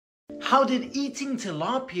How did eating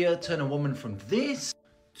tilapia turn a woman from this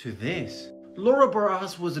to this? Laura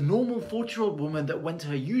Barras was a normal 40-year-old woman that went to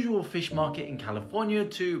her usual fish market in California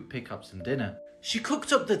to pick up some dinner. She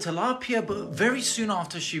cooked up the tilapia, but very soon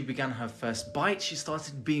after she began her first bite, she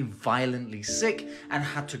started being violently sick and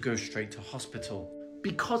had to go straight to hospital.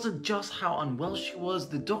 Because of just how unwell she was,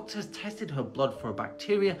 the doctors tested her blood for a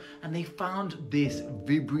bacteria and they found this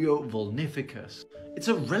Vibrio vulnificus. It's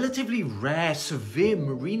a relatively rare, severe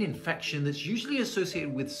marine infection that's usually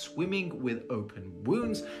associated with swimming with open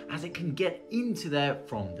wounds, as it can get into there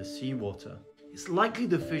from the seawater. It's likely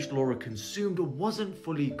the fish Laura consumed wasn't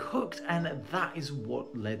fully cooked, and that is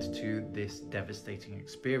what led to this devastating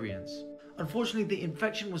experience. Unfortunately, the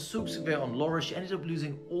infection was so severe on Laura, she ended up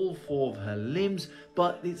losing all 4 of her limbs,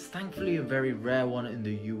 but it's thankfully a very rare one in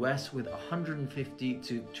the US, with 150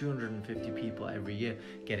 to 250 people every year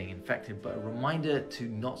getting infected. But a reminder to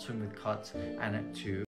not swim with cuts and to